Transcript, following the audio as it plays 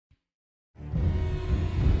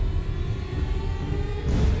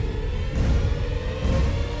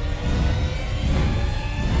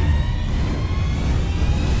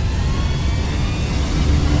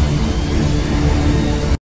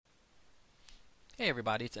Hey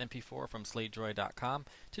everybody, it's MP4 from SlateDroid.com.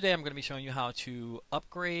 Today I'm going to be showing you how to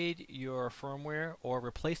upgrade your firmware or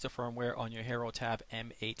replace the firmware on your Herotab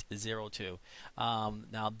M802.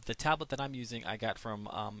 Now the tablet that I'm using I got from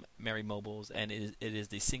Mary Mobiles, and it is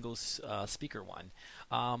the single speaker one.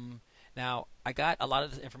 Now I got a lot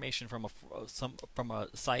of this information from a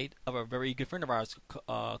site of a very good friend of ours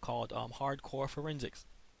called Hardcore Forensics.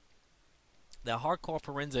 The Hardcore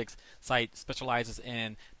Forensics site specializes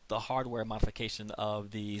in the hardware modification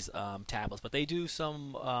of these tablets, but they do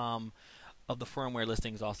some of the firmware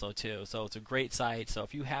listings also too. So it's a great site. So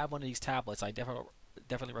if you have one of these tablets, I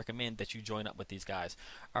definitely recommend that you join up with these guys.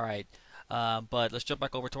 All right, but let's jump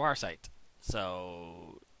back over to our site.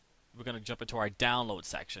 So we're going to jump into our download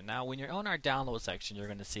section. Now, when you're on our download section, you're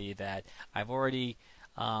going to see that I've already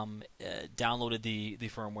downloaded the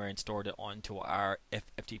firmware and stored it onto our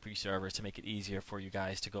FTP servers to make it easier for you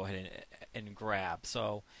guys to go ahead and grab.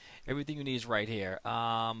 So everything you need is right here.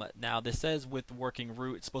 Now this says with working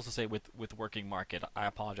root. It's supposed to say with working market. I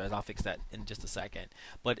apologize. I'll fix that in just a second.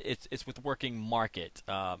 But it's with working market,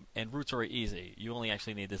 and roots are easy. You only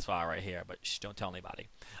actually need this file right here, but shh, don't tell anybody.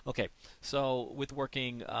 Okay, so with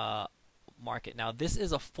working market. Now this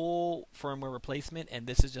is a full firmware replacement, and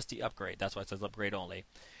this is just the upgrade. That's why it says upgrade only.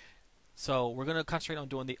 So we're going to concentrate on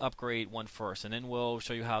doing the upgrade one first, and then we'll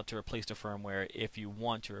show you how to replace the firmware if you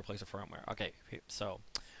want to replace the firmware. Okay, so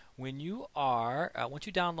when you are once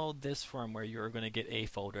you download this firmware, you're going to get a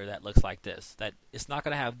folder that looks like this. That it's not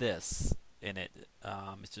going to have this in it.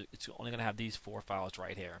 It's only going to have these 4 files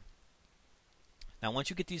right here. Now once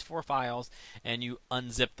you get these 4 files and you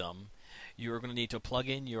unzip them, you're going to need to plug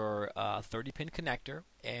in your 30-pin connector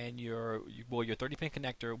and your 30-pin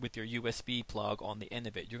connector with your USB plug on the end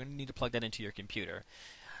of it. You're going to need to plug that into your computer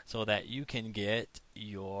so that you can get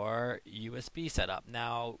your USB set up.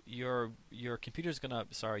 Now your computer's gonna,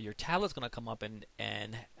 your tablet's gonna come up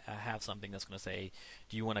and have something that's gonna say,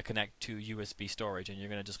 do you want to connect to USB storage? And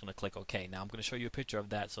you're just gonna click OK. Now I'm gonna show you a picture of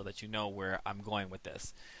that so that you know where I'm going with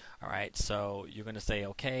this. Alright, so you're gonna say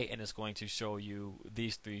OK, and it's going to show you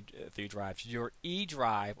these three drives. Your E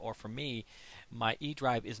drive, or for me, my E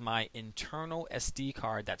drive is my internal SD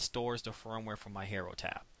card that stores the firmware from my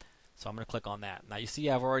Herotab. So I'm going to click on that. Now you see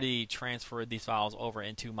I've already transferred these files over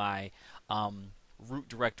into my root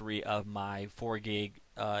directory of my 4 gig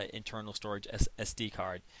internal storage SD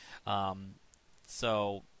card.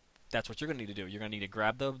 So that's what you're going to need to do. You're going to need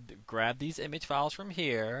to grab these image files from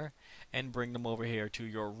here and bring them over here to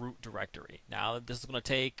your root directory. Now this is going to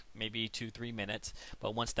take maybe 2-3 minutes,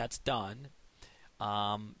 but once that's done,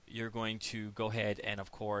 you're going to go ahead and,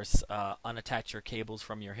 of course, unattach your cables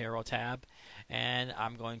from your Herotab, and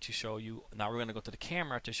I'm going to show you. Now we're going to go to the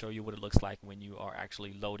camera to show you what it looks like when you are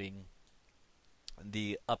actually loading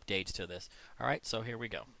the updates to this. Alright, so here we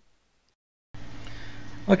go.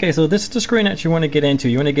 Okay, so this is the screen that you want to get into.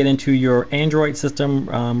 You want to get into your Android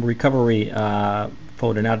system recovery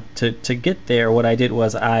folder. Now to get there, what I did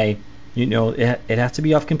was it has to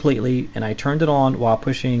be off completely, and I turned it on while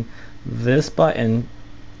pushing this button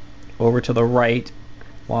over to the right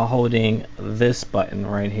while holding this button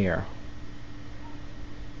right here.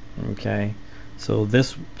 Okay, so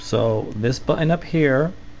this button up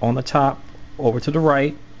here on the top over to the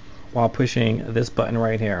right while pushing this button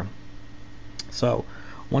right here. So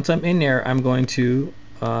once I'm in there, I'm going to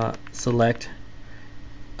select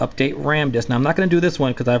update RAM disk. Now I'm not going to do this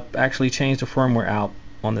one because I've actually changed the firmware out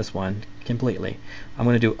on this one completely. I'm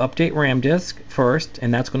going to do update RAM disk first,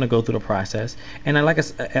 and that's going to go through the process. And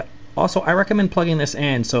also I recommend plugging this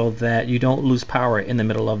in so that you don't lose power in the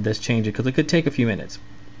middle of this change, because it could take a few minutes.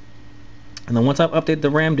 And then once I've updated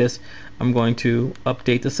the RAM disk, I'm going to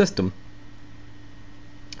update the system,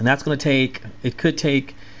 and that's going to take, it could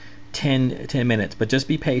take 10 minutes, but just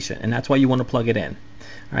be patient, and that's why you want to plug it in.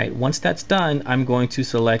 Alright, once that's done, I'm going to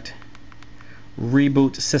select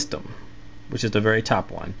reboot system, which is the very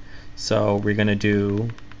top one. So we're going to do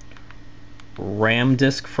RAM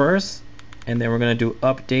disk first, and then we're going to do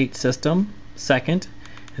update system second,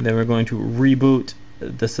 and then we're going to reboot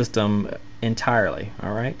the system entirely.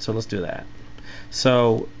 Alright, so let's do that.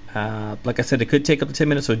 So like I said, it could take up to 10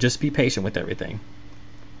 minutes, so just be patient with everything.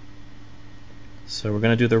 So we're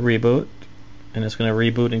going to do the reboot, and it's going to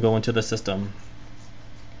reboot and go into the system.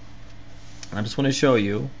 I just want to show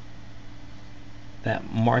you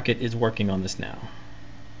that Market is working on this now.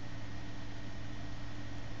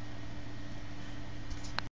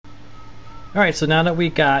 Alright, so now that we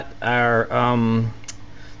got our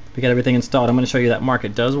we got everything installed, I'm going to show you that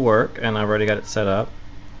Market does work, and I've already got it set up.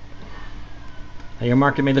 Now your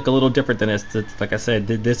Market may look a little different than this. Like I said,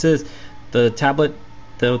 this is the tablet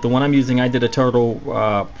the one I'm using, I did a total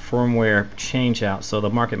firmware change out, so the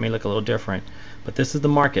market may look a little different, but this is the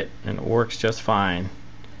market and it works just fine.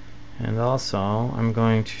 And also I'm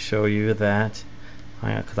going to show you that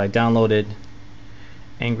because I downloaded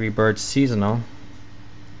Angry Birds Seasons,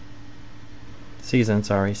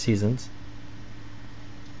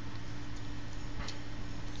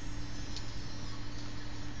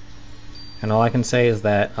 and all I can say is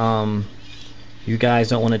that you guys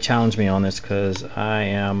don't want to challenge me on this because I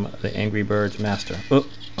am the Angry Birds master. Oh,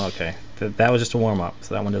 okay, that was just a warm-up,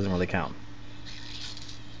 so that one doesn't really count.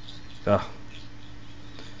 Ugh.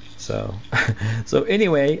 So so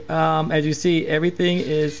anyway, as you see, everything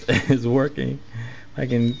is working.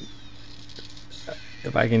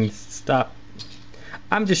 If I can stop,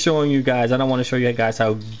 I'm just showing you guys. I don't want to show you guys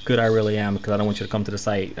how good I really am because I don't want you to come to the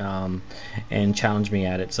site and challenge me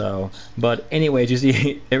at it. So, but anyway, as you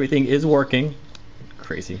see, everything is working.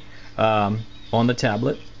 Crazy. On the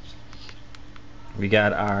tablet, we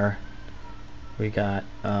got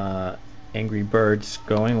Angry Birds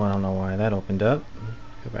going. Well, I don't know why that opened up.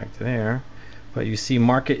 Go back to there, but you see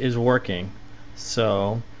market is working.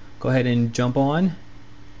 So go ahead and jump on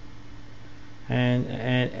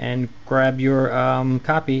and grab your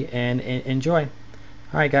copy and enjoy.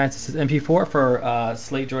 Alright guys, this is MP4 for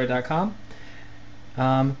SlateDroid.com.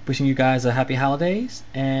 Wishing you guys a happy holidays,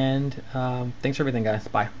 and thanks for everything guys.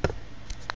 Bye.